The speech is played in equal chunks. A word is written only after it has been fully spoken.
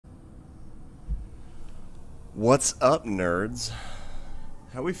What's up, nerds?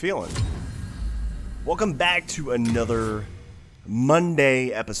 How we feeling? Welcome back to another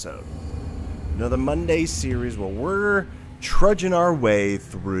Monday episode. Another Monday series where we're trudging our way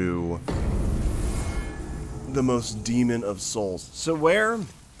through the most demon of souls. So where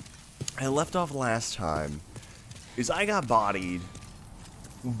I left off last time is I got bodied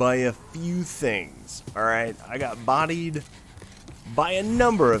by a few things. Alright, I got bodied by a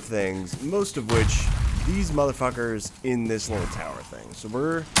number of things, most of which these motherfuckers in this little tower thing. So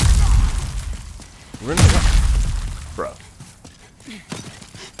we're in the... Bro.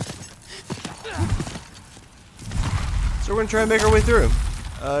 So we're gonna try and make our way through.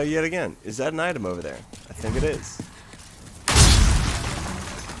 Yet again. Is that an item over there? I think it is.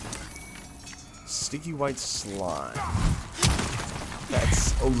 Sticky white slime.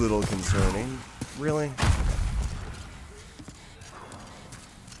 That's a little concerning. Really?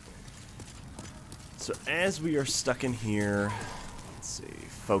 So as we are stuck in here, let's see,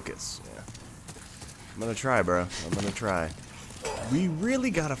 focus, yeah. I'm gonna try, bro. I'm gonna try. We really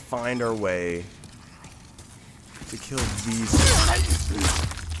gotta find our way to kill these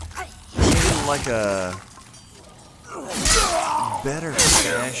in like a better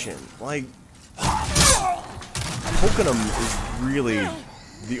fashion. Like, poking them is really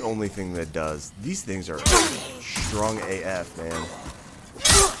the only thing that does. These things are strong AF, man.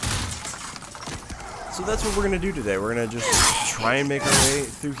 So that's what we're gonna do today. We're gonna just try and make our way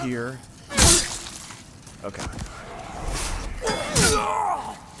through here. Okay.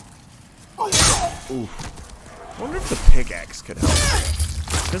 Ooh. I wonder if the pickaxe could help.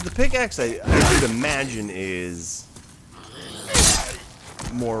 Because the pickaxe, I would imagine, is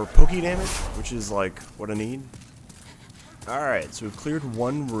more pokey damage, which is like what I need. Alright, so we've cleared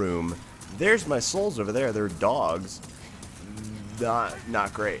one room. There's my souls over there. They're dogs.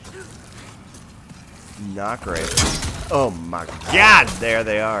 Not great. Not great. Oh my god, there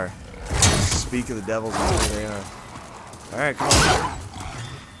they are. Speak of the devils, and there they are. Alright, come on.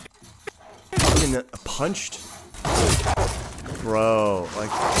 Fucking punched. Bro, like,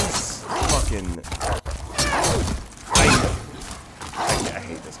 this fucking... I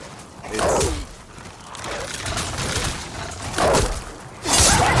hate this guy. It's...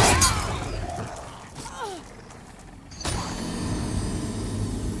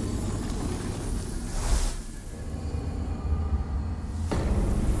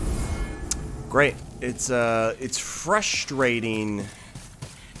 Great. It's frustrating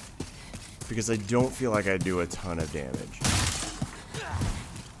because I don't feel like I do a ton of damage.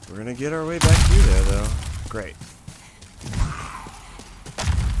 We're gonna get our way back through there, though. Great.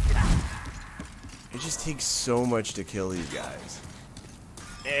 It just takes so much to kill these guys.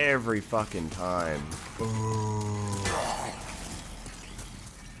 Every fucking time.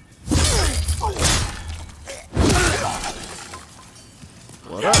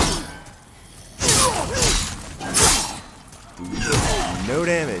 What up? No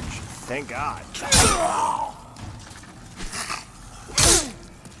damage. Thank God.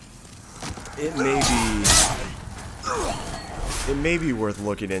 It may be worth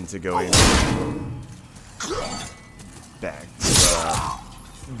looking into going back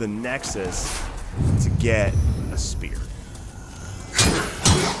to the Nexus to get a spear.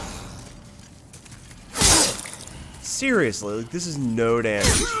 Seriously, like, this is no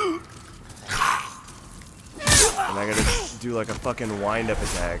damage. And I gotta do like a fucking wind-up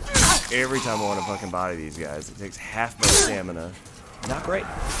attack every time I want to fucking body these guys. It takes half my stamina. Not great.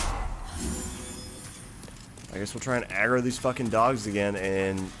 I guess we'll try and aggro these fucking dogs again,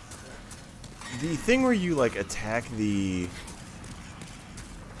 and the thing where you like attack the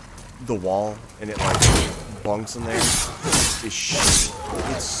wall and it like bunks in there is shit.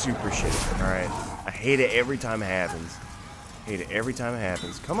 It's super shitty. Alright. I hate it every time it happens. Hate it every time it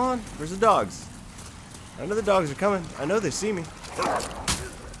happens. Come on, where's the dogs? I know the dogs are coming. I know they see me. God.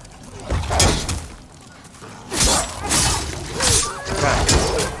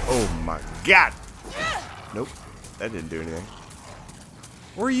 Oh my god! Nope. That didn't do anything.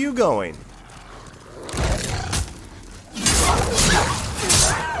 Where are you going?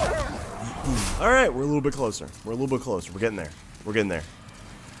 Alright, we're a little bit closer. We're a little bit closer. We're getting there. We're getting there.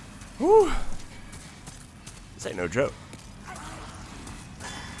 Whew. This ain't no joke.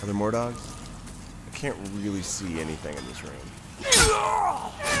 Are there more dogs? I can't really see anything in this room.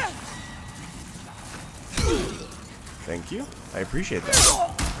 Thank you. I appreciate that.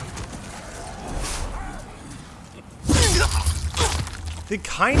 They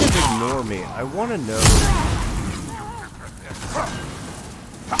kind of ignore me. I want to know.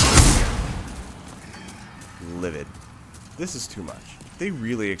 Livid. This is too much. They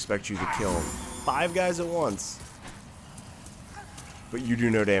really expect you to kill 5 guys at once. But you do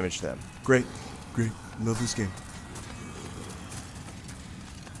no damage to them. Great. Great. Love this game.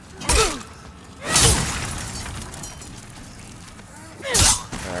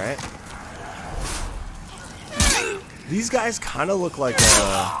 Alright. These guys kind of look like,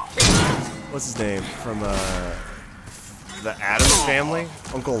 what's his name? From, the Addams Family?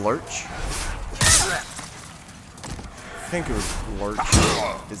 Uncle Lurch? I think it was Lurch.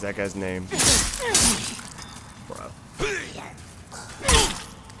 Is that guy's name? Bro.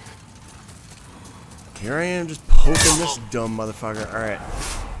 Here I am just poking this dumb motherfucker. Alright.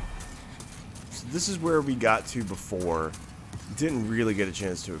 So this is where we got to before. Didn't really get a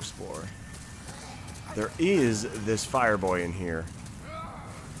chance to explore. There is this fire boy in here.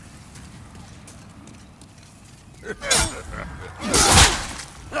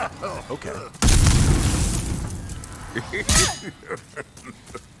 Okay.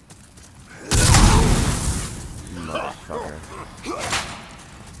 Motherfucker.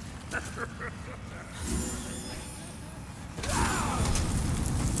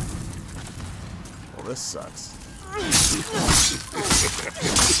 Well, this sucks.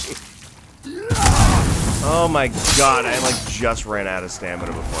 Oh my god, I like just ran out of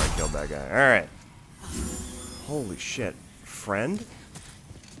stamina before I killed that guy. Alright. Holy shit. Friend?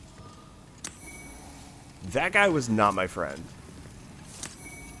 That guy was not my friend.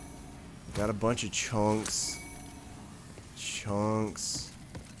 Got a bunch of chunks. Chunks.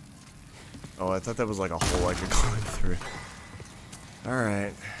 Oh, I thought that was like a hole I could climb through.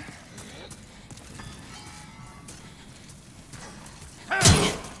 Alright.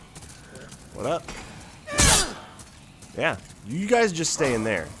 What up? Yeah, you guys just stay in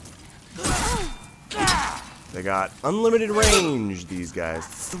there. They got unlimited range, these guys.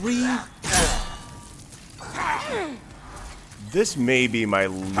 3. This may be my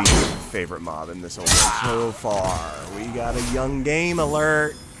least favorite mob in this whole game so far. We got a young game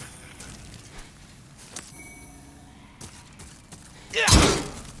alert.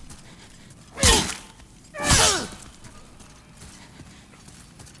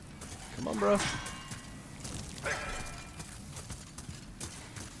 Come on, bro.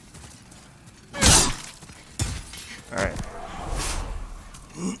 Alright.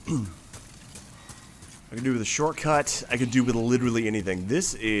 I could do with a shortcut. I could do with literally anything.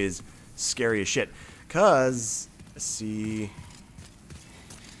 This is scary as shit. Cause, let's see.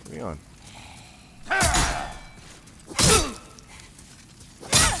 What are we on?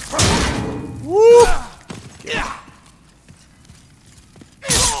 Woo! Yeah.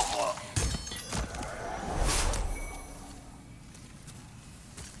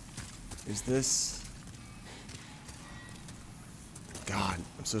 Is this? God,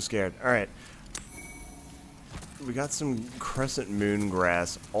 I'm so scared. Alright. We got some crescent moon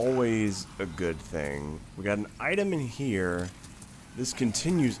grass, always a good thing. We got an item in here. This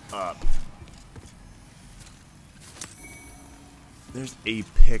continues up. There's a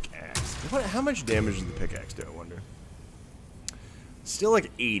pickaxe. How much damage does the pickaxe do, I wonder? Still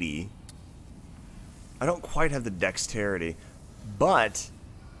like 80. I don't quite have the dexterity, but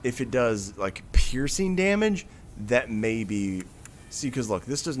if it does like piercing damage, that may be... See, because look,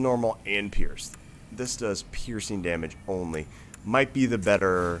 this does normal and pierce. This does piercing damage only. Might be the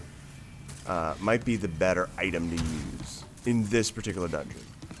better item to use in this particular dungeon.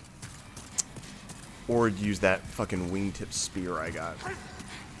 Or use that fucking wingtip spear I got.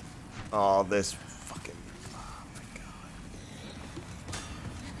 Oh, this fucking... Oh my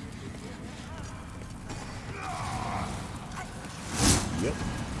god. Yep.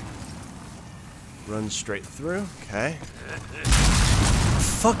 Run straight through. Okay.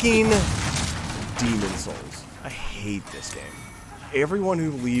 Fucking Demon Souls. I hate this game. Everyone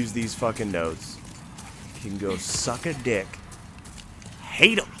who leaves these fucking notes can go suck a dick.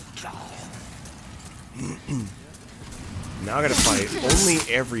 Hate them. Now I gotta fight only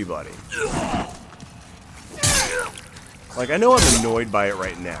everybody. Like, I know I'm annoyed by it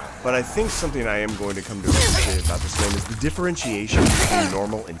right now, but I think something I am going to come to appreciate about this game is the differentiation between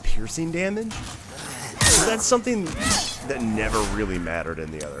normal and piercing damage. So that's something that never really mattered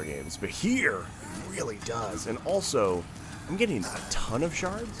in the other games, but here it really does. And also, I'm getting a ton of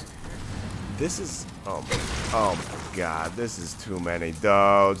shards. This is, oh my god, this is too many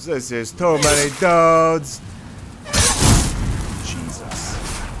dudes. This is too many dudes. Jesus.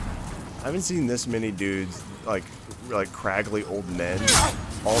 I haven't seen this many dudes, like craggly old men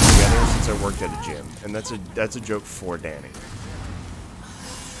all together since I worked at a gym. And that's a joke for Danny.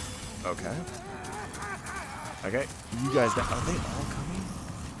 Okay. Okay, you guys, are they all coming?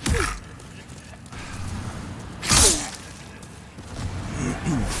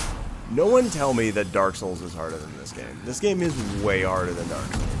 No one tell me that Dark Souls is harder than this game. This game is way harder than Dark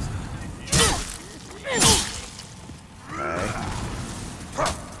Souls.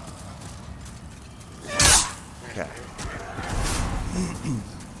 Okay.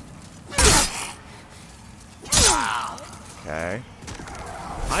 Okay.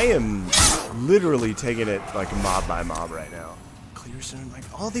 I am literally taking it like mob by mob right now. Clear stone, like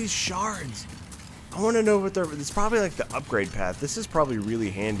all these shards. I want to know what they're. It's probably like the upgrade path. This is probably really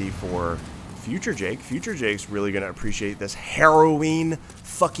handy for Future Jake. Future Jake's really gonna appreciate this harrowing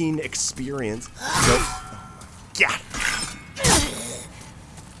fucking experience. Nope. Yeah.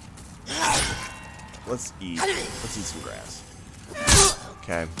 Let's eat. Let's eat some grass.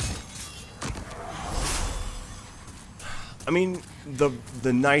 Okay. I mean, the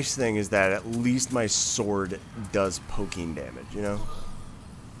nice thing is that at least my sword does poking damage, you know?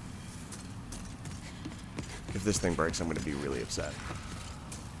 If this thing breaks, I'm going to be really upset.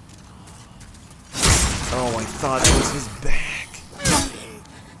 Oh, I thought it was his back.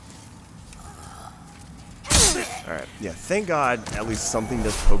 Alright, yeah, thank God at least something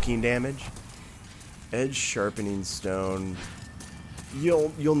does poking damage. Edge sharpening stone.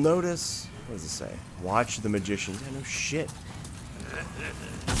 You'll notice... What does it say? Watch the magicians. Yeah, no shit.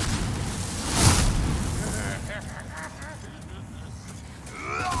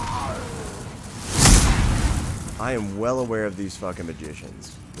 I am well aware of these fucking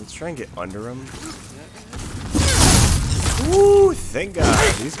magicians. Let's try and get under them. Ooh, thank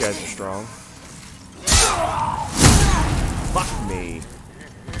God. These guys are strong. Fuck me.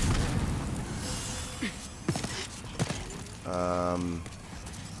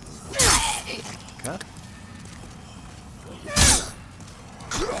 Okay.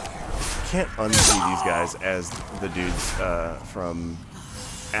 Can't unsee these guys as the dudes from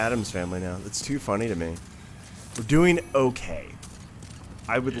Addams Family now. That's too funny to me. We're doing okay.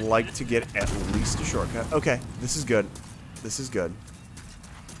 I would like to get at least a shortcut. Okay, this is good. This is good.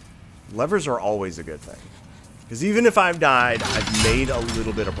 Levers are always a good thing. Because even if I've died, I've made a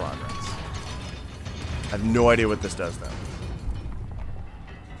little bit of progress. I have no idea what this does, though.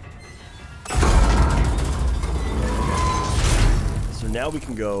 So now we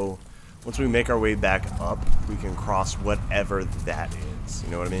can go, once we make our way back up, we can cross whatever that is. You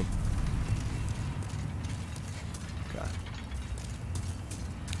know what I mean? Okay.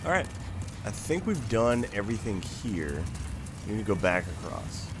 Alright. I think we've done everything here. We need to go back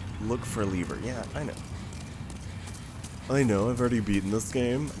across. Look for a lever. Yeah, I know. I know, I've already beaten this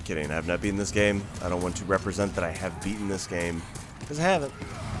game. I'm kidding, I have not beaten this game. I don't want to represent that I have beaten this game, because I haven't.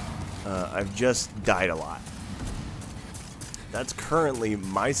 I've just died a lot. That's currently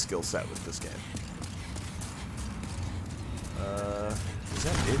my skill set with this game. Is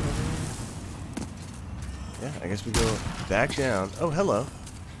that it over here? Yeah, I guess we go back down. Oh, hello.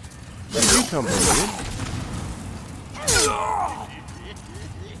 Where did you come from, dude?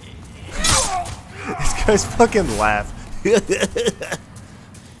 This guy's fucking laugh.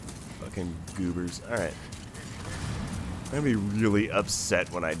 Fucking goobers. Alright. I'm gonna be really upset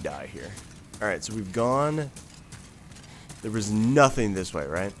when I die here. Alright, so we've gone. There was nothing this way,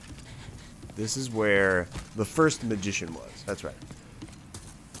 right? This is where the first magician was. That's right.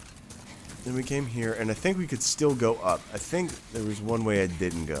 Then we came here, and I think we could still go up. I think there was one way I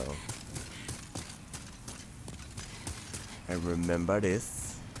didn't go. I remember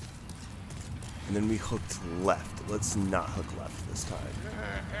this. And then we hooked left. Let's not hook left this time.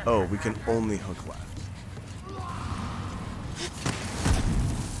 Oh, we can only hook left.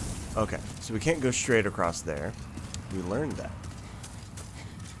 Okay, so we can't go straight across there. We learned that.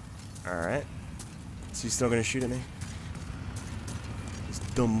 Alright. Is he still gonna shoot at me? This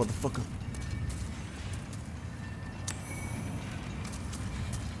dumb motherfucker.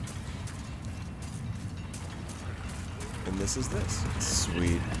 And this is this.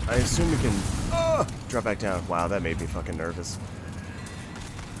 Sweet. I assume we can drop back down. Wow, that made me fucking nervous.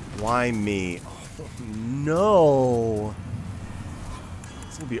 Why me? Oh, no.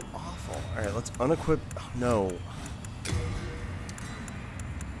 It's gonna be awful. Alright, let's unequip. Oh, no.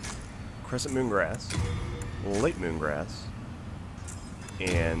 Crescent Moongrass. Late Moongrass.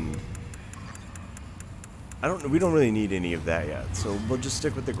 And we don't really need any of that yet, so we'll just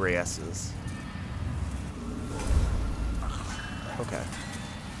stick with the grasses. Okay.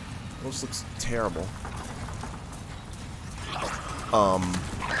 This looks terrible.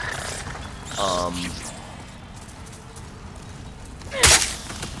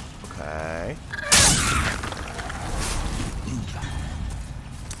 Okay.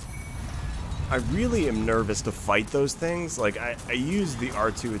 I really am nervous to fight those things. Like, I use the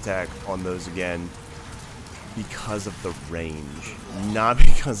R2 attack on those again because of the range. Not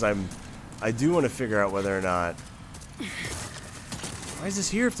because I'm I do want to figure out whether or not... Why is this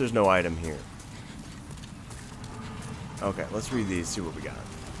here if there's no item here? Okay, let's read these, see what we got.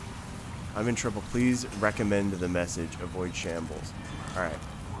 I'm in trouble. Please recommend the message. Avoid shambles. Alright.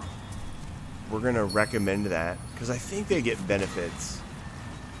 We're going to recommend that, because I think they get benefits.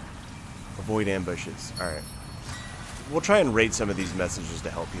 Avoid ambushes. Alright. We'll try and rate some of these messages to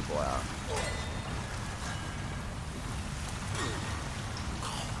help people out.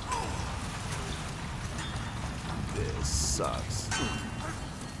 This sucks.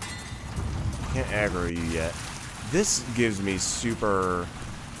 Can't aggro you yet. This gives me super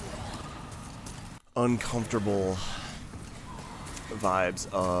uncomfortable vibes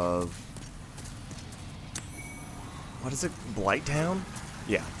of... What is it? Blighttown?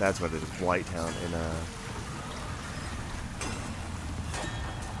 Yeah, that's what it is. Blighttown in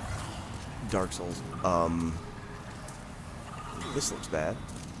Dark Souls. This looks bad.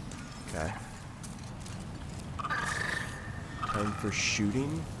 Okay. Time for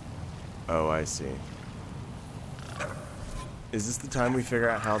shooting? Oh, I see. Is this the time we figure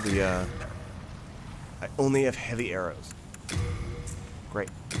out how the, I only have heavy arrows. Great.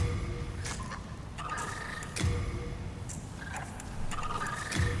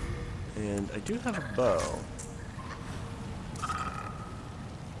 And I do have a bow.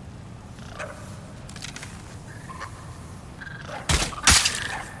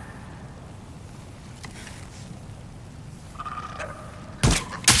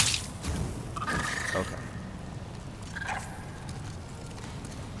 Okay.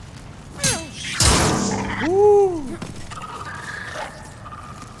 Woo!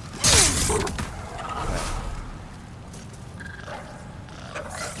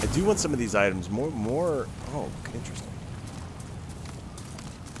 I do want some of these items more. Oh, interesting.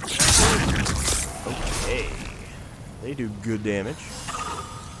 Okay, they do good damage.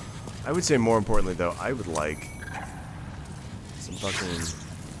 I would say more importantly, though, I would like some fucking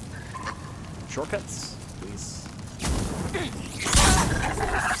shortcuts, please.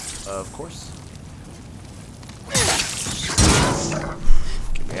 Of course.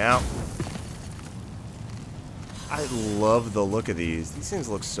 Get me out. I love the look of these. These things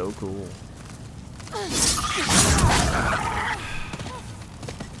look so cool.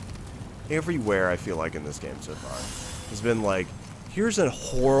 Everywhere I feel like in this game so far has been like, here's a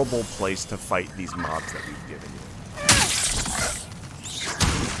horrible place to fight these mobs that we've given you.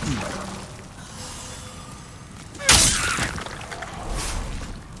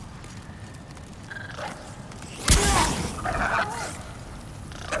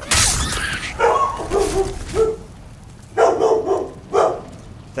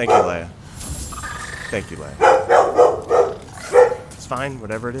 Thank you, Leia. Thank you, Leia. It's fine,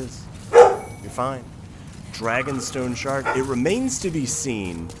 whatever it is. You're fine. Dragonstone Shard. It remains to be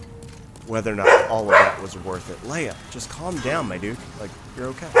seen whether or not all of that was worth it. Leia, just calm down, my dude. Like, you're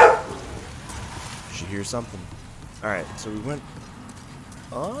okay. You should hear something. Alright, so we went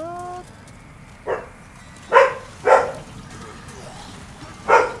up.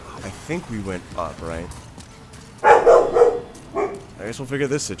 I think we went up, right? I guess we'll figure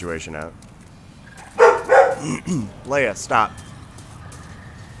this situation out. Leia, stop.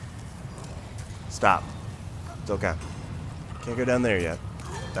 Stop. It's okay. Can't go down there yet.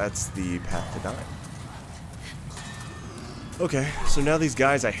 That's the path to dying. Okay, so now these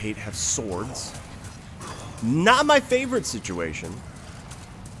guys I hate have swords. Not my favorite situation.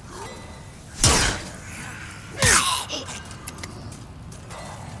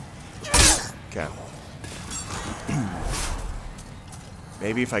 Okay.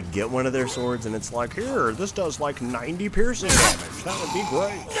 Maybe if I get one of their swords and it's like, here, this does like 90 piercing damage. That would be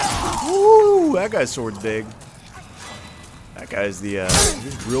great. Woo! That guy's sword's big. That guy's the,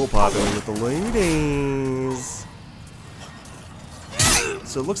 he's real popular with the ladies.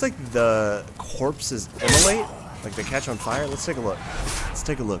 So it looks like the corpses immolate. Like they catch on fire. Let's take a look. Let's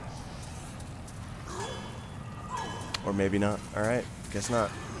take a look. Or maybe not. Alright, guess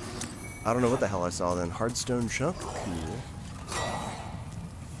not. I don't know what the hell I saw then. Hardstone chunk? Cool.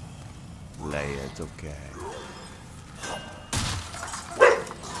 Leia, it's okay.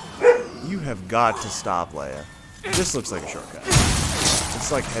 You have got to stop, Leia. This looks like a shortcut.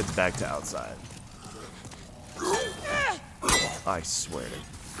 It's like heads back to outside. I swear to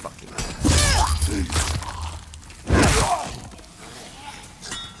fucking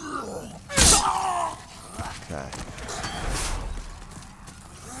okay.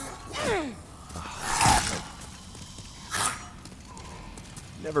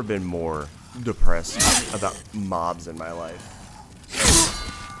 Never been more depressed about mobs in my life.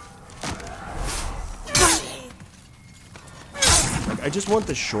 I just want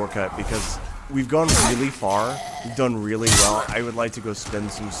the shortcut because we've gone really far. We've done really well. I would like to go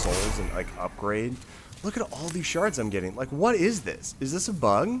spend some souls and like upgrade. Look at all these shards I'm getting. Like, what is this? Is this a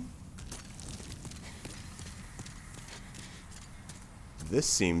bug? This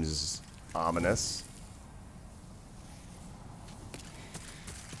seems ominous.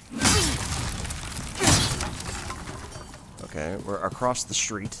 Okay, we're across the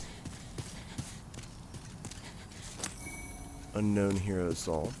street. Unknown hero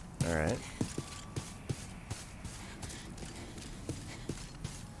soul. Alright.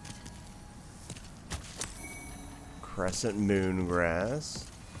 Crescent moon grass.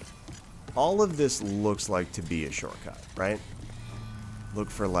 All of this looks like to be a shortcut, right? Look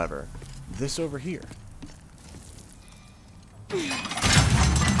for lever. This over here.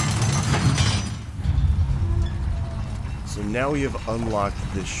 So now we have unlocked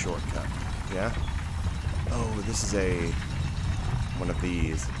this shortcut. Yeah? Oh, this is a... one of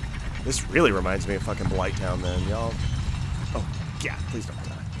these. This really reminds me of fucking Blighttown then, y'all. Oh, yeah, please don't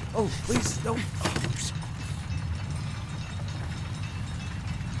die. Oh, please, no. Oh, you're so...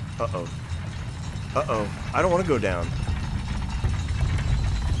 Uh-oh. Uh-oh. I don't want to go down.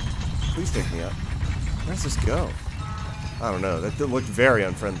 Please take me up. Where does this go? I don't know. That looked very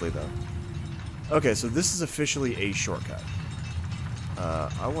unfriendly, though. Okay, so this is officially a shortcut.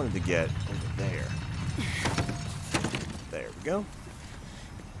 I wanted to get over there. There we go.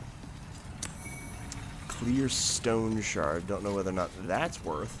 Clear stone shard. Don't know whether or not that's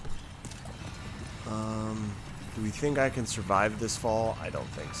worth. Do we think I can survive this fall? I don't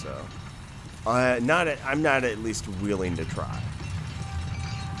think so. I'm not at least willing to try.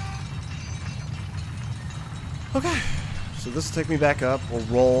 Okay, so this will take me back up. We'll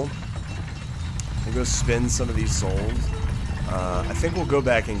roll. We'll go spend some of these souls. I think we'll go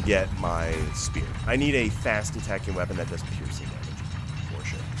back and get my spear. I need a fast attacking weapon that does piercing damage. For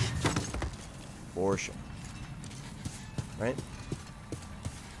sure. For sure. Right?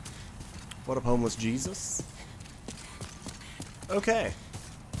 What up, homeless Jesus? Okay.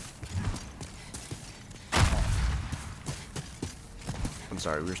 I'm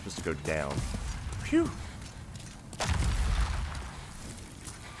sorry, we were supposed to go down. Phew.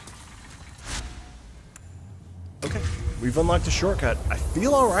 Okay, we've unlocked a shortcut. I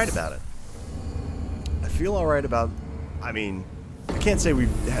feel alright about it. I feel alright about... I mean, I can't say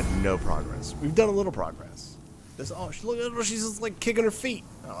we've had no progress. We've done a little progress. This, oh, look at her, she's just like kicking her feet.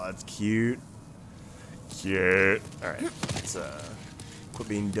 Oh, that's cute. Cute. Alright, let's quit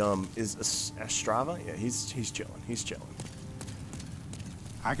being dumb. Is Astrava? Yeah, he's chilling. He's chilling.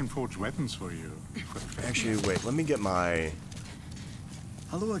 I can forge weapons for you. Actually, wait, let me get my...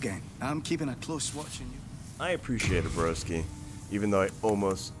 Hello again. I'm keeping a close watch on you. I appreciate it, broski. Even though I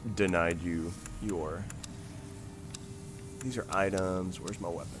almost denied you your... These are items. Where's my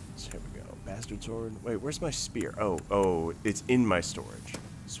weapons? Here we go. Bastard sword. Wait, where's my spear? Oh, it's in my storage.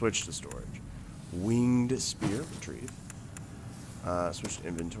 Switch to storage. Winged spear. Retrieve. Switch to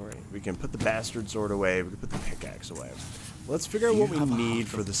inventory. We can put the bastard sword away. We can put the pickaxe away. Let's figure out what we need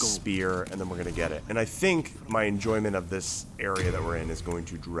for the spear, and then we're going to get it. And I think my enjoyment of this area that we're in is going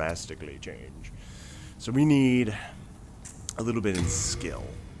to drastically change. So we need a little bit in skill.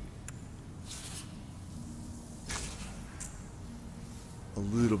 A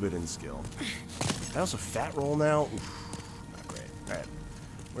little bit in skill. I also fat roll now. Oof, not great. All right.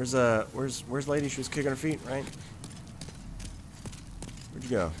 Where's lady? She was kicking her feet, right? Where'd you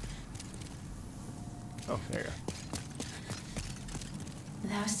go? Oh, there you go.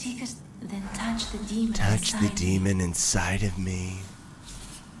 Thou seekest, then touch the demon. Touch the demon inside of me.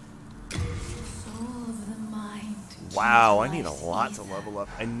 Soul of the mind. Wow, I need a lot to level up.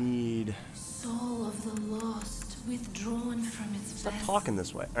 I need... Soul of the lost, withdrawn from its Stop vessel. talking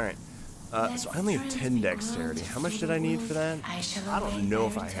this way. Alright. So I only have 10 dexterity. How much did I need for that? I don't know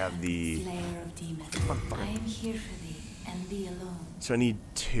if I have the... Slayer of demons. I am here for thee, and thee alone. So I need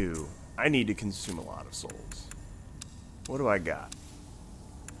 2. I need to consume a lot of souls. What do I got?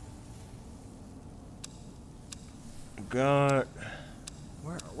 I got...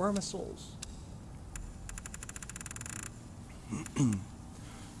 Where are my souls?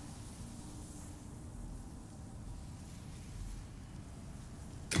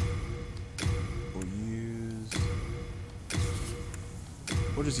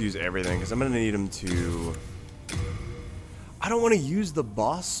 We'll just use everything, because I'm going to need them to... I don't want to use the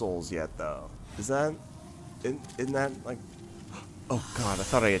boss souls yet, though. Is that... Isn't that, like... Oh, God, I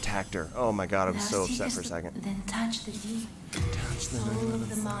thought I attacked her. Oh, my God, I was so upset for a second. Then touch the demon. Touch the Soul of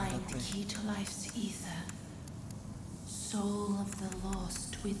the mind, the key to life's ether. Soul of the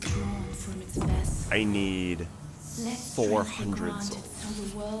lost, withdrawn from its vessel. I need Let 400 strength be granted souls. through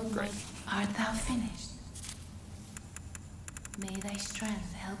the world. Great. Art thou finished? May thy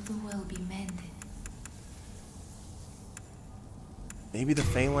strength help the world be mended. Maybe the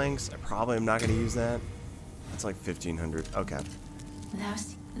phalanx. I probably am not going to use that. That's like 1500. Okay.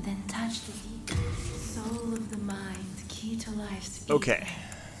 Then touch the deep soul of the mind, key to life's Okay.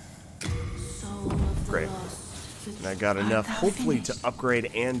 soul of the Great. lost. And I got enough, hopefully, to upgrade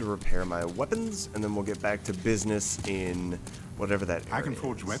and repair my weapons, and then we'll get back to business in whatever that area I can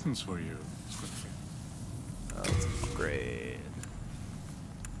forge is. weapons for you. Let's upgrade.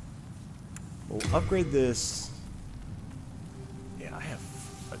 We'll upgrade this. Yeah, I have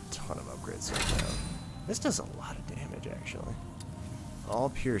a ton of upgrades right now. This does a lot of damage, actually. All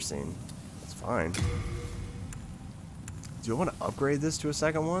piercing. That's fine. Do I want to upgrade this to a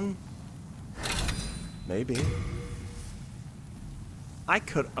second one? Maybe. I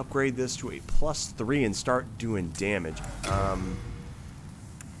could upgrade this to a +3 and start doing damage. I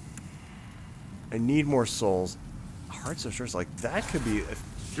need more souls. Hearts of Shores, like that could be.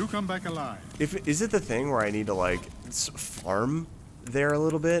 You come back alive. Is it the thing where I need to like farm there a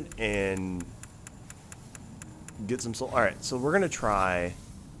little bit and get some soul? All right, so we're gonna try.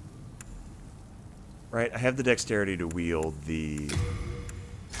 Right, I have the dexterity to wield the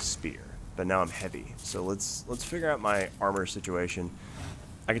spear, but now I'm heavy. So let's figure out my armor situation.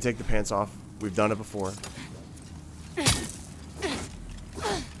 I can take the pants off. We've done it before.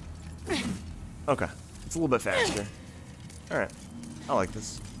 Okay, it's a little bit faster. All right, I like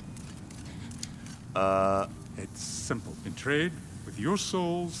this. It's simple. In trade with your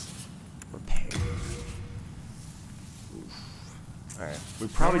souls. Repair. All right, we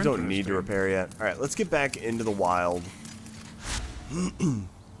probably How don't need to interesting. repair yet. All right, let's get back into the wild.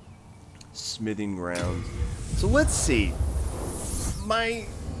 Smithing grounds. So let's see. My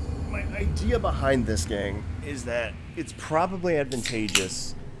idea behind this, gang, is that it's probably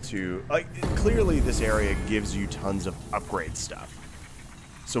advantageous to clearly this area gives you tons of upgrade stuff.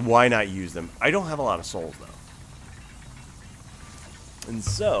 So why not use them? I don't have a lot of souls though. And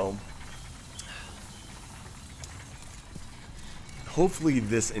so hopefully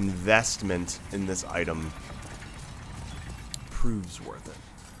this investment in this item proves worth it.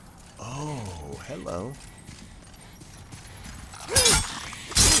 Oh, hello.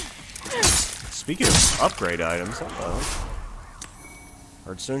 Speaking of upgrade items, hello.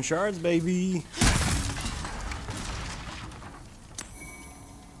 Heartstone shards, baby.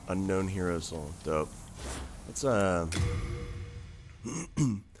 Unknown hero soul. Dope. Let's, I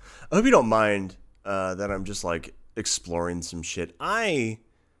hope you don't mind that I'm just, like, exploring some shit. I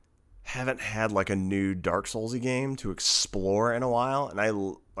haven't had, like, a new Dark Souls-y game to explore in a while, and I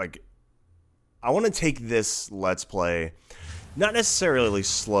want to take this Let's Play not necessarily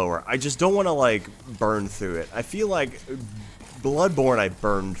slower. I just don't want to, like, burn through it. I feel like Bloodborne I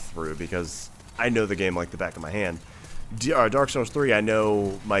burned through because I know the game like the back of my hand. Dark Souls 3, I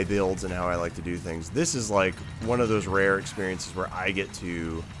know my builds and how I like to do things. This is like one of those rare experiences where I get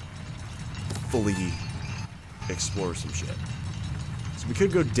to fully explore some shit. So we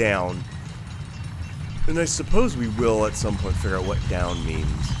could go down, and I suppose we will at some point figure out what down means.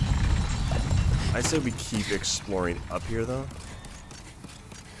 I say we keep exploring up here though.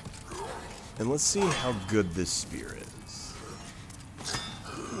 And let's see how good this spear is.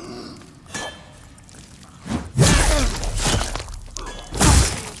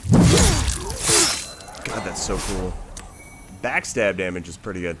 God, that's so cool. Backstab damage is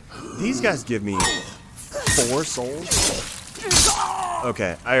pretty good. These guys give me 4 souls.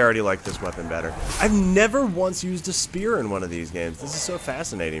 Okay, I already like this weapon better. I've never once used a spear in one of these games. This is so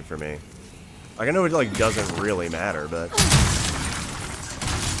fascinating for me. Like, I know it like doesn't really matter, but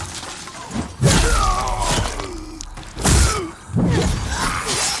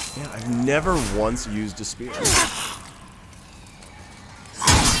yeah, I've never once used a spear.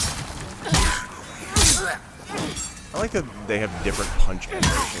 I like that they have different punch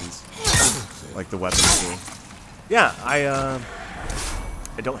animations, like the weapons do. Yeah, I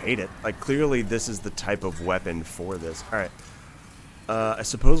don't hate it. Like, clearly this is the type of weapon for this. All right. I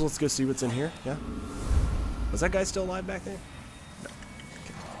suppose let's go see what's in here. Yeah. Was that guy still alive back there? No.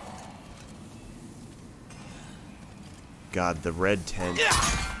 Okay. God, the red tent.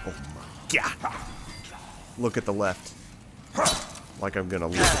 Oh my God. Look at the left. Like I'm gonna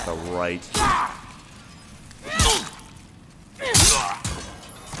look at the right.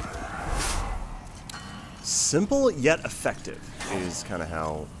 Simple yet effective is kind of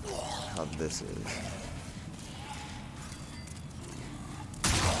how this is.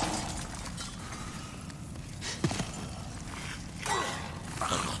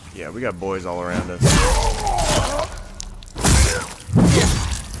 Yeah, we got boys all around us.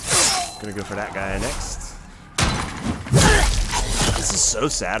 Gonna go for that guy next. This is so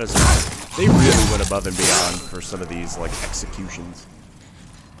satisfying. They really went above and beyond for some of these, like, executions.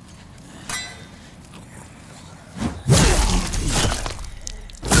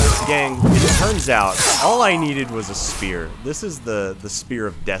 Gang, it turns out all I needed was a spear. This is the spear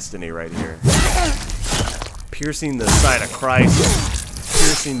of destiny right here. Piercing the side of Christ,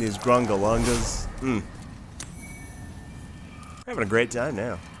 piercing these grungalungas. Having a great time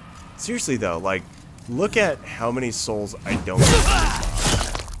now. Seriously though, like, look at how many souls I don't get from these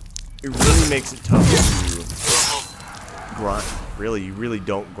mobs. It really makes it tough to grind. Really, you really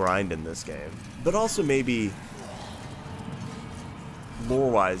don't grind in this game. But also maybe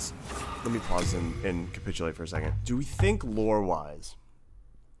lore-wise, let me pause and capitulate for a second. Do we think lore-wise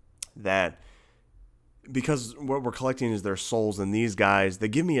that because what we're collecting is their souls, and these guys, they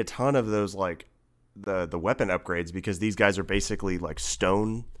give me a ton of those, like, the weapon upgrades, because these guys are basically like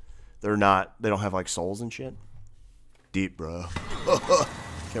stone. They don't have like souls and shit. Deep, bro.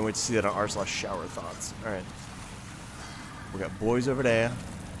 Can't wait to see that on r/shower thoughts. Alright. We got boys over there.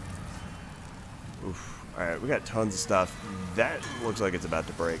 Oof. Alright, we got tons of stuff. That looks like it's about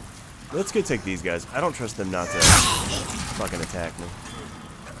to break. Let's go take these guys. I don't trust them not to fucking attack me.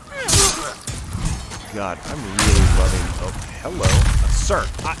 God, I'm really loving... Oh, hello. Sir.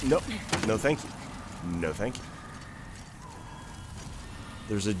 No, thank you. No, thank you.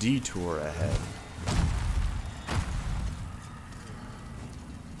 There's a detour ahead.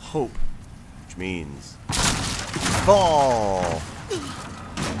 Hope. Which means... fall!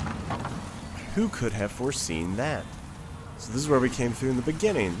 Who could have foreseen that? So this is where we came through in the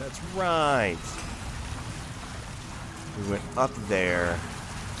beginning. That's right. We went up there.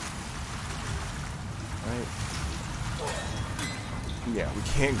 Right. Yeah, we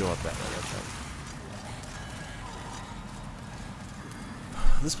can't go up that way, that's right.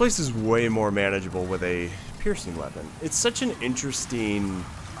 This place is way more manageable with a piercing weapon. It's such an interesting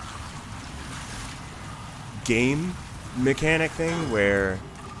game mechanic thing where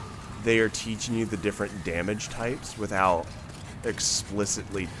they are teaching you the different damage types without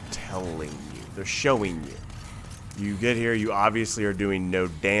explicitly telling you. They're showing you. You get here, you obviously are doing no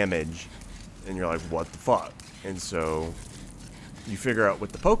damage, and you're like, what the fuck? And so you figure out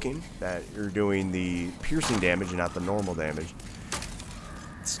with the poking that you're doing the piercing damage and not the normal damage.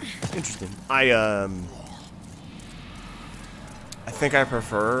 It's interesting. I think I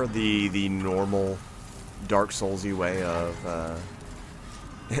prefer the normal Dark Souls-y way of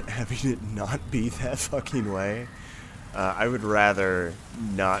having it not be that fucking way. I would rather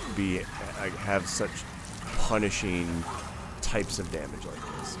not be have such punishing types of damage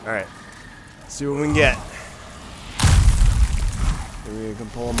like this. All right, see what we can get. Maybe we can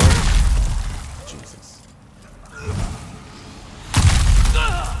pull them over. Jesus.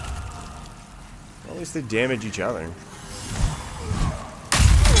 Well, at least they damage each other.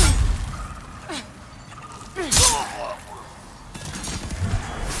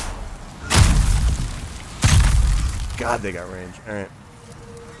 God, they got range. Alright.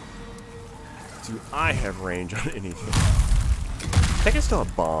 Do I have range on anything? I think I still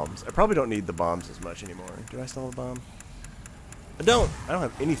have bombs. I probably don't need the bombs as much anymore. Do I still have a bomb? I don't. I don't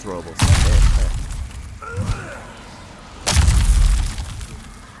have any throwables.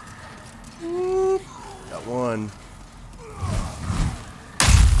 Got one.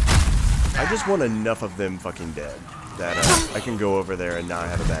 I just want enough of them fucking dead that I can go over there and not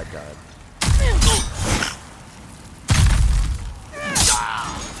have a bad time.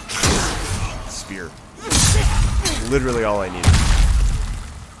 Spear. Literally all I needed.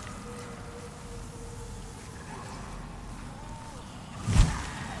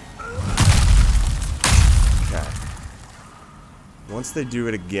 Okay. Once they do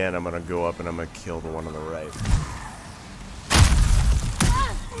it again, I'm gonna go up and I'm gonna kill the one on the right.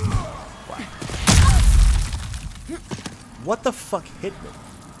 Wow. What the fuck hit me?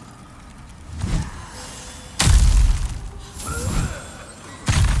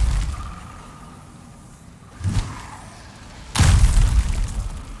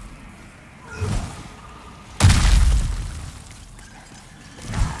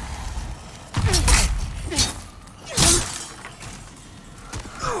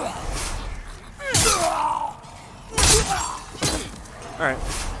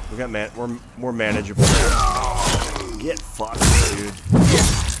 Alright, we're more manageable now. Get fucked, dude.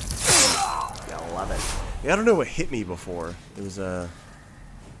 I love it. Yeah, I don't know what hit me before. It was I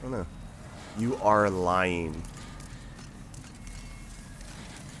don't know. You are lying.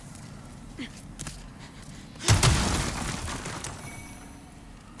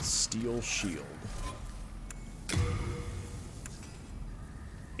 Steel shield.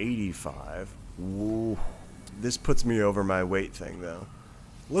 85. Whoa. This puts me over my weight thing, though.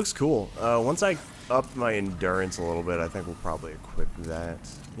 Looks cool. Once I up my endurance a little bit, I think we'll probably equip that.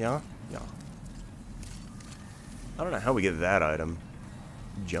 Yeah? Yeah. I don't know how we get that item.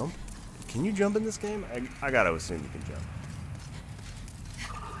 Jump? Can you jump in this game? I gotta assume you can jump.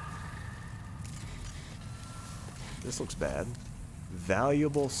 This looks bad.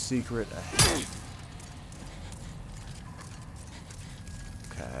 Valuable secret ahead.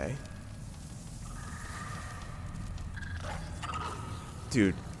 Okay.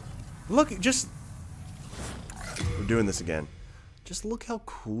 Dude, look, just... We're doing this again. Just look how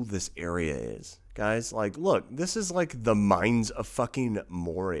cool this area is. Guys, like, look, this is like the mines of fucking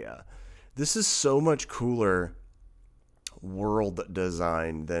Moria. This is so much cooler world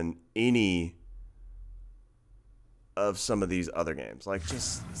design than any of some of these other games. Like,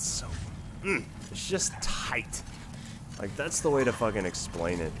 just, it's so... it's just tight. Like, that's the way to fucking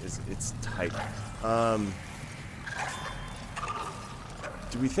explain it, is it's tight.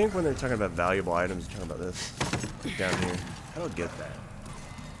 Do we think when they're talking about valuable items, they're talking about this down here? I don't get that.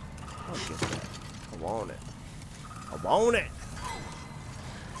 I don't get that. I want it. I want it!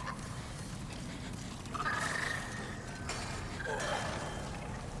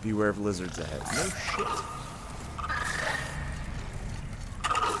 Beware of lizards ahead. No shit.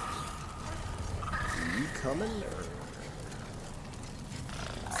 Are you coming, or...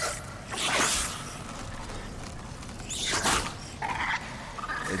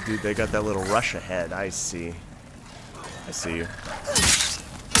 Dude, they got that little rush ahead. I see. I see you.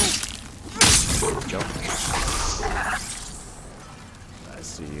 Jump. I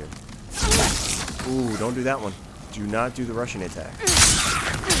see you. Ooh, don't do that one. Do not do the rushing attack.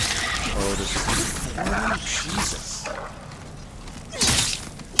 Oh, this is... Oh, Jesus.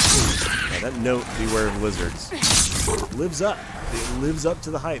 Yeah, that note, beware of lizards, lives up. It lives up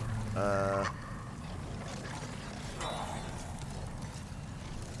to the hype.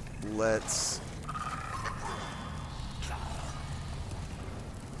 Let's...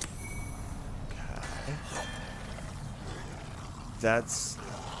 Okay. That's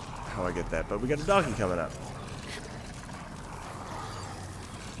how I get that. But we got a doggy coming up.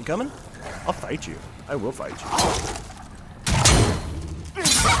 You coming? I'll fight you. I will fight you.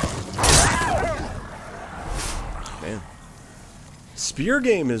 Man. Spear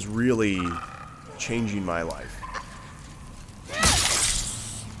game is really changing my life.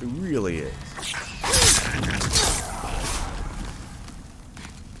 It really is.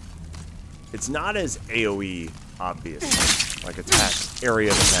 It's not as AoE obvious, like attack, area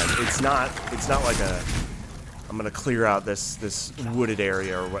of attack. It's not like a, I'm gonna clear out this wooded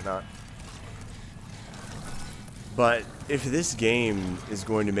area or whatnot. But if this game is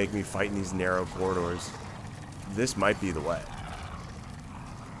going to make me fight in these narrow corridors, this might be the way.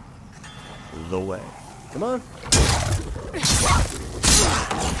 The way. Come on.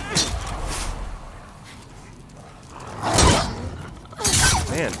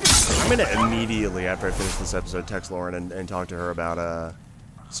 Man, I'm gonna immediately, after I finish this episode, text Lauren and talk to her about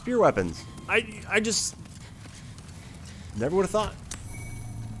spear weapons. I just never would have thought.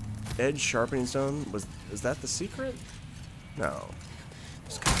 Edge sharpening stone, is that the secret? No.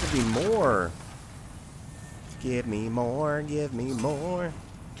 There's gotta be more. Give me more, give me more.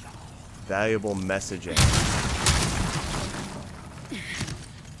 Valuable messaging.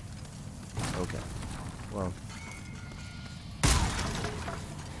 Okay. Well.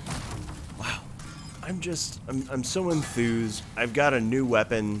 Wow. I'm so enthused. I've got a new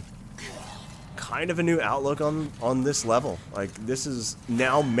weapon. Kind of a new outlook on this level. Like, this is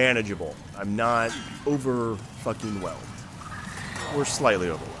now manageable. I'm not over fucking whelmed. We're slightly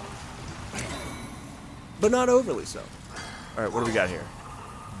overwhelmed. But not overly so. Alright, what do we got here?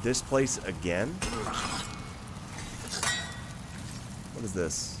 This place again? What is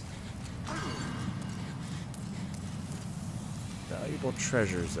this? Valuable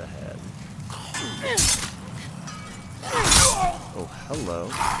treasures ahead. Oh, hello.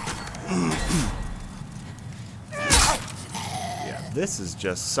 Yeah, this is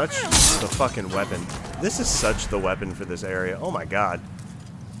just such the fucking weapon. This is such the weapon for this area. Oh my god.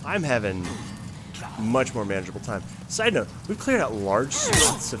 I'm having much more manageable time. Side note, we've cleared out large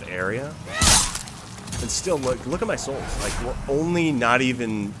swaths of area. And still, look at my souls. Like,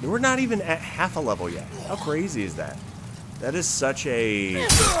 we're not even at half a level yet. How crazy is that? That is such a...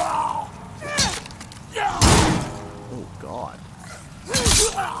 Oh, God.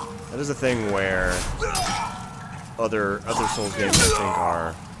 That is a thing where other Souls games, I think,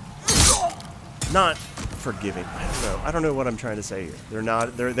 are not forgiving. I don't know. I don't know what I'm trying to say here. They're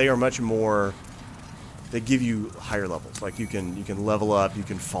not. They are much more. They give you higher levels. Like you can level up, you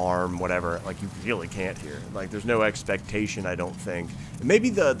can farm, whatever. Like you really can't here. Like there's no expectation, I don't think. And maybe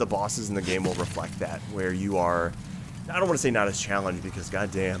the bosses in the game will reflect that, where you are. I don't want to say not as challenged because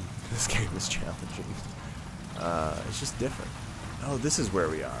goddamn, this game is challenging. It's just different. Oh, this is where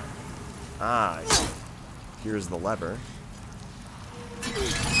we are. Ah, here's the lever.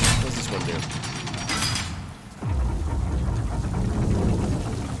 What does this one do?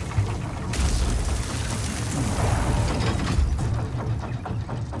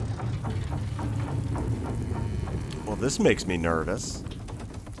 Well, this makes me nervous.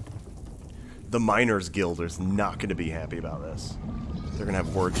 The Miners Guild is not going to be happy about this. They're going to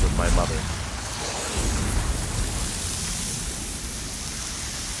have words with my mother.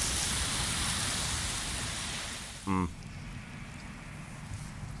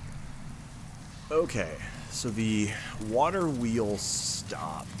 Okay, so the water wheel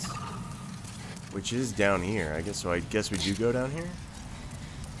stopped, which is down here. I guess we do go down here.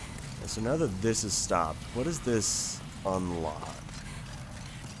 And so now that this is stopped, what does this unlock?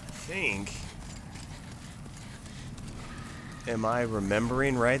 I think. Am I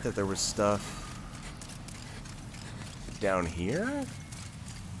remembering right that there was stuff down here?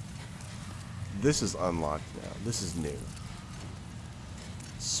 This is unlocked now. This is new.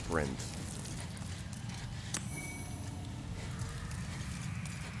 Sprint.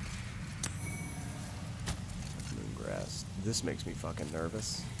 Moongrass. This makes me fucking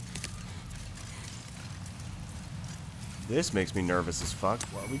nervous. This makes me nervous as fuck.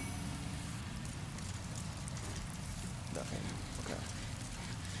 What are we? Nothing. Okay.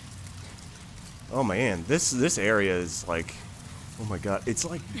 Oh man, this area is like, oh my god, it's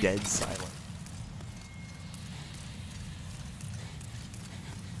like dead silent.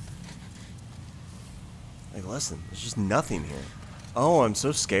 Like, listen, there's just nothing here. Oh, I'm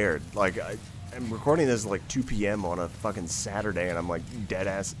so scared. Like, I'm recording this at like 2 p.m. on a fucking Saturday, and I'm like dead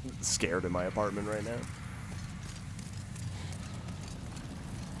ass scared in my apartment right now.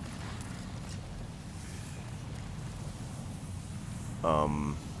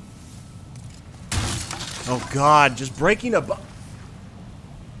 Oh god, just breaking a I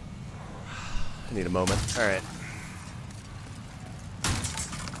need a moment. Alright.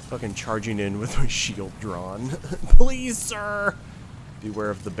 Fucking charging in with my shield drawn. Please, sir!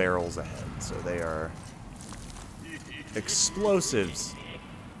 Beware of the barrels ahead. So they are explosives.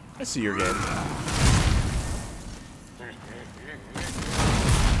 I see your game.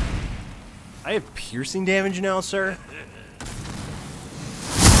 I have piercing damage now, sir?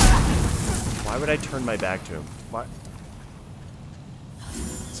 Why would I turn my back to him? Why?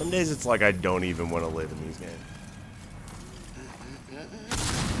 Some days it's like I don't even want to live in these games.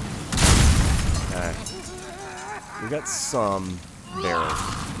 Okay. We got some barrels.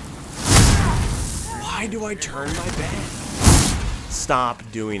 Why do I turn my back? Stop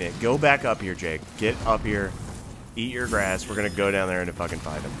doing it. Go back up here, Jake. Get up here. Eat your grass. We're gonna go down there and fucking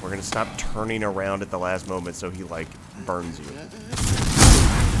fight him. We're gonna stop turning around at the last moment so he, like, burns you.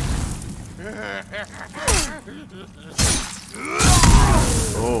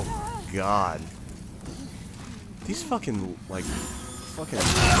 Oh, God. These fucking, like, fucking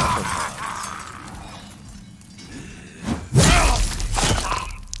leprechauns.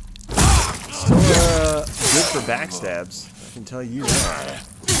 Still, good for backstabs. I can tell you that.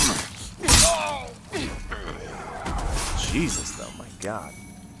 Jesus, though, my God.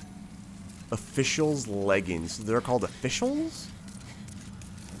 Officials leggings. They're called officials?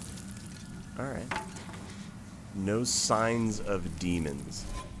 Alright. No signs of demons.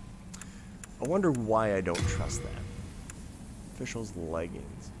 I wonder why I don't trust that. Officials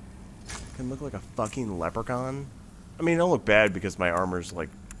leggings. Can look like a fucking leprechaun. I mean, it don't look bad because my armor's like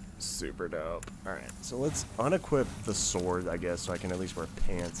super dope. Alright, so let's unequip the sword, I guess, so I can at least wear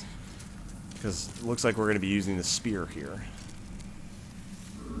pants. Because it looks like we're going to be using the spear here.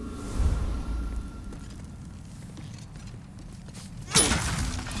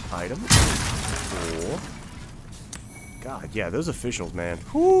 Item. Cool. God, yeah, those officials, man.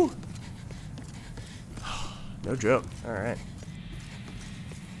 Whew. No joke. Alright.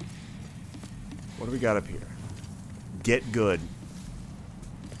 What do we got up here? Get good.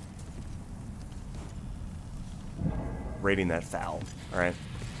 Raiding that foul. Alright.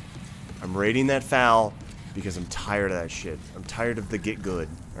 I'm raiding that foul because I'm tired of that shit. I'm tired of the get good.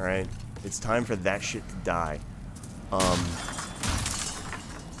 Alright? It's time for that shit to die.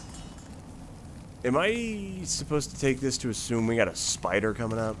 Am I supposed to take this to assume we got a spider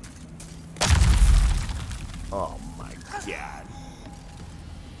coming up? Oh my god.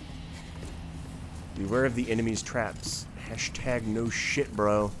 Beware of the enemy's traps. Hashtag no shit,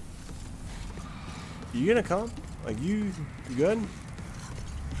 bro. You gonna come? Like, you good?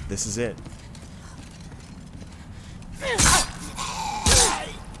 This is it.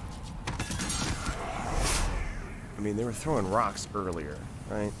 I mean, they were throwing rocks earlier,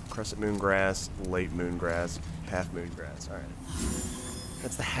 right? Crescent moon grass, late moon grass, half moon grass. Alright.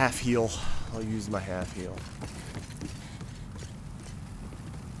 That's the half heal. I'll use my half heal.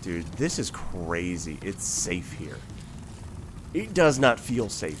 Dude, this is crazy. It's safe here. It does not feel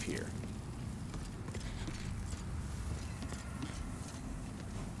safe here.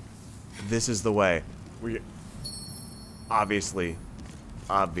 This is the way. We obviously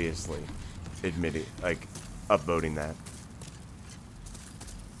admitting, like, upvoting that.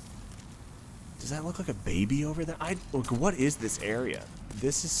 Does that look like a baby over there? Look, what is this area?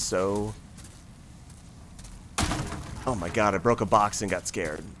 This is so... Oh my god, I broke a box and got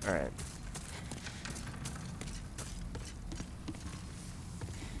scared. Alright.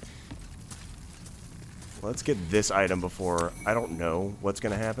 Let's get this item before... I don't know what's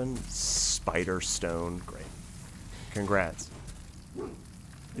gonna happen. Spider stone. Great. Congrats.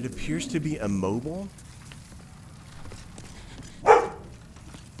 It appears to be immobile.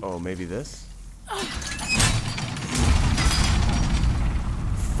 Oh, maybe this?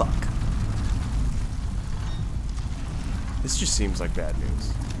 Fuck. This just seems like bad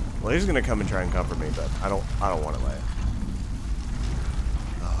news. Well, he's gonna come and try and comfort me, but I don't want to let it.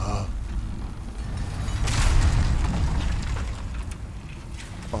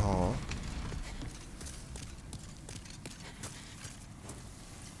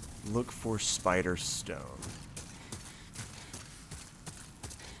 Look for spider stone.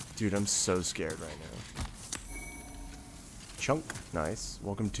 Dude, I'm so scared right now. Chunk, nice.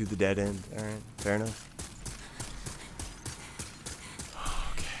 Welcome to the dead end. Alright, fair enough.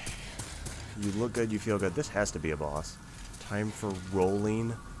 Okay. You look good, you feel good. This has to be a boss. Time for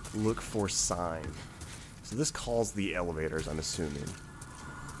rolling. Look for sign. So this calls the elevators, I'm assuming.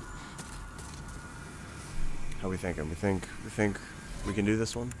 How we thinking? We think we can do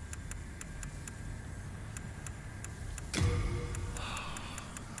this one?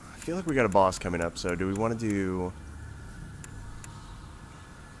 I feel like we got a boss coming up, so do we want to do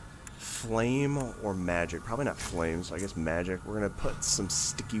flame or magic? Probably not flame, so I guess magic. We're going to put some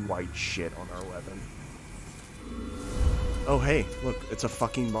sticky white shit on our weapon. Oh, hey, look, it's a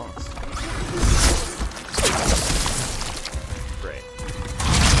fucking boss. Great.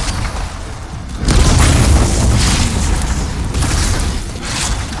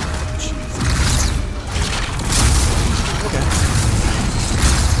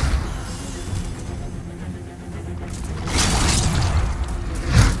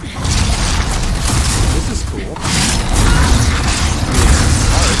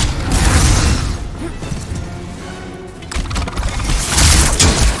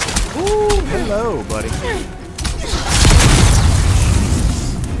 Hello, buddy.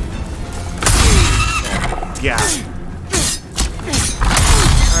 Yeah.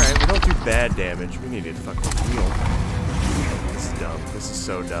 Alright, we don't do bad damage. We need to fucking heal. This is dumb. This is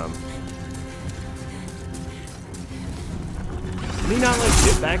so dumb. Can he not, like,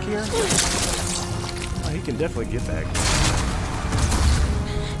 get back here? Oh, he can definitely get back here.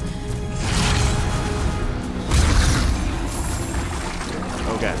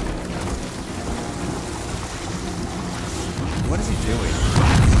 Okay. What is he doing?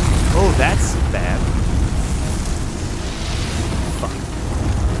 Oh, that's bad. Fuck.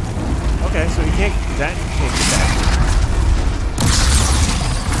 Okay, so he can't get back.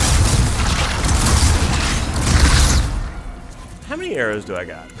 How many arrows do I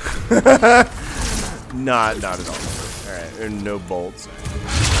got? Not at all. Alright, and no bolts.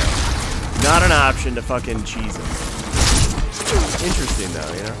 Not an option to fucking cheese him. Interesting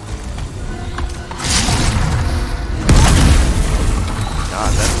though, you know?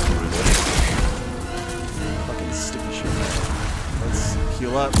 God, that's brutal. Fucking sticky shit. Let's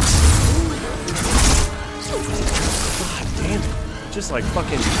heal up. God damn it. Just like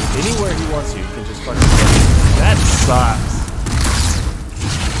fucking anywhere he wants you, you can just fucking get it. That sucks.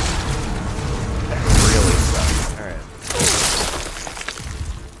 That really sucks. Alright.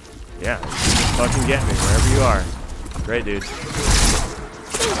 Yeah, just fucking get me wherever you are. Great, dude.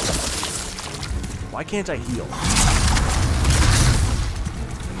 Why can't I heal?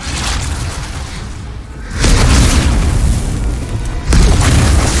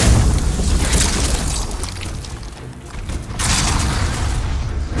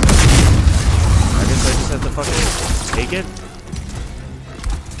 I guess I just have to fucking take it?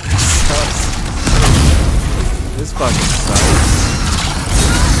 Sucks. This fucking sucks.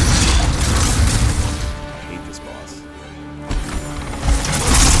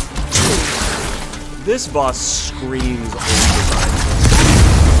 This boss screams old design.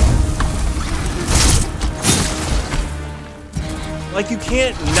 Like, you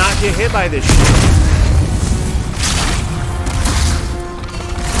can't not get hit by this shit.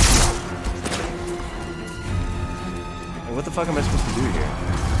 Like, what the fuck am I supposed to do here?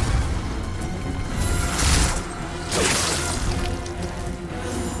 Like,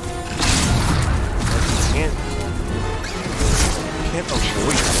 you can't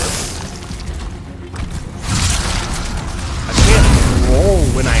avoid this. I can't roll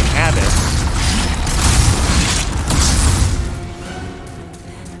when I have it.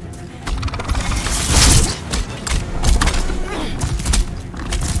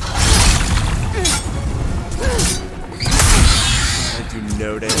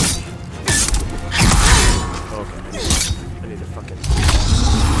 No damage. Okay, I need to fucking...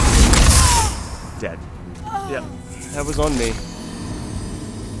 Dead. Yep, that was on me.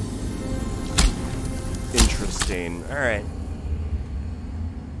 Interesting. Alright.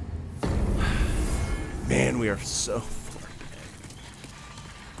 Man, we are so far back.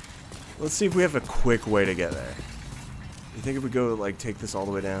 Let's see if we have a quick way to get there. You think if we go, like, take this all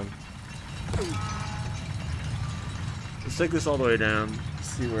the way down? Let's take this all the way down.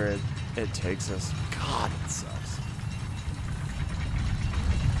 See where it takes us. God, it sucks.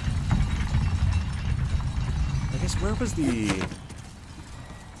 I guess where was the...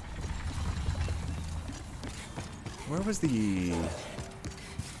 Where was the...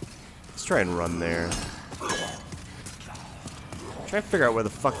 Let's try and run there. Try to figure out where the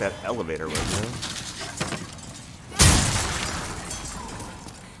fuck that elevator was, man.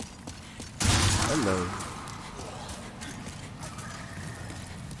 Hello.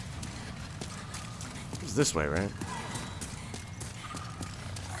 It's this way, right?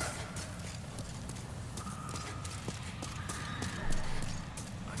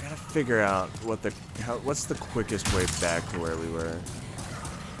 I gotta figure out what the what's the quickest way back to where we were.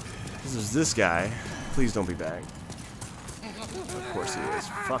 This is this guy. Please don't be back. Of course he is.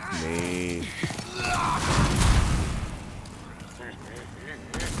 Fuck me.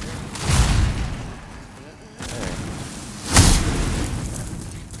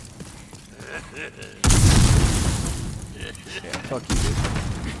 Yeah, fuck you, dude.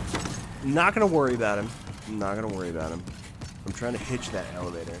 I'm not gonna worry about him. I'm not gonna worry about him. I'm trying to hitch that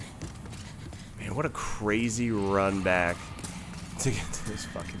elevator. Man, what a crazy run back to get to this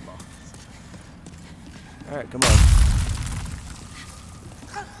fucking boss. Alright, come on.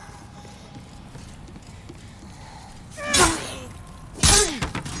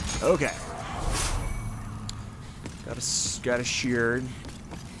 Okay. Got a sheared.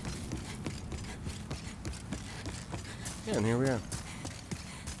 Yeah, and here we are.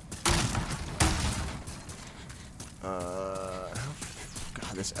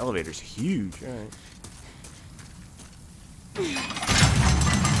 God, this elevator's huge. All right.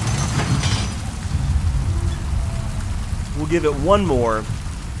 We'll give it one more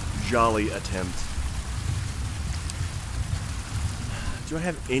jolly attempt. Do I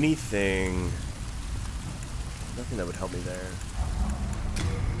have anything? Nothing that would help me there.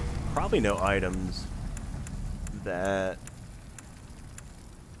 Probably no items that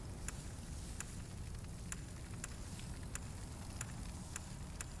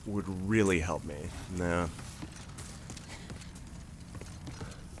would really help me. No.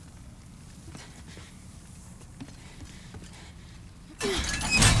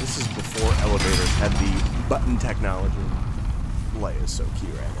 This is before elevators had the button technology. Light is so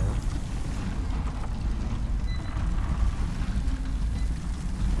cute right now.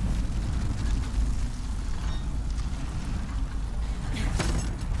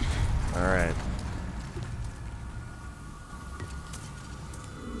 Alright.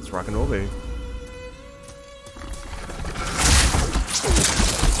 Let's rock and roll, baby.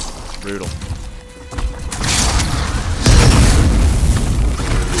 Brutal.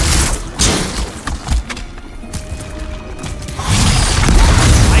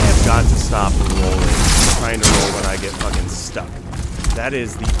 I have got to stop rolling. Trying to roll when I get fucking stuck. That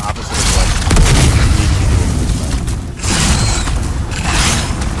is the opposite of what you need to be doing this time.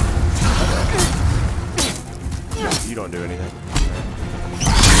 You don't do anything.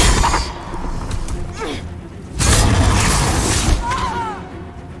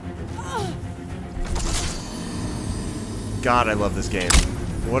 God, I love this game.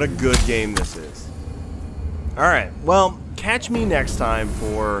 What a good game this is. Alright, well, catch me next time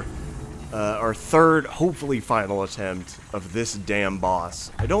for our third, hopefully final attempt of this damn boss.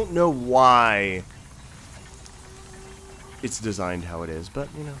 I don't know why it's designed how it is, but,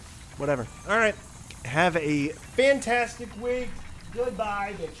 you know, whatever. Alright. Have a fantastic week.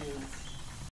 Goodbye, bitches.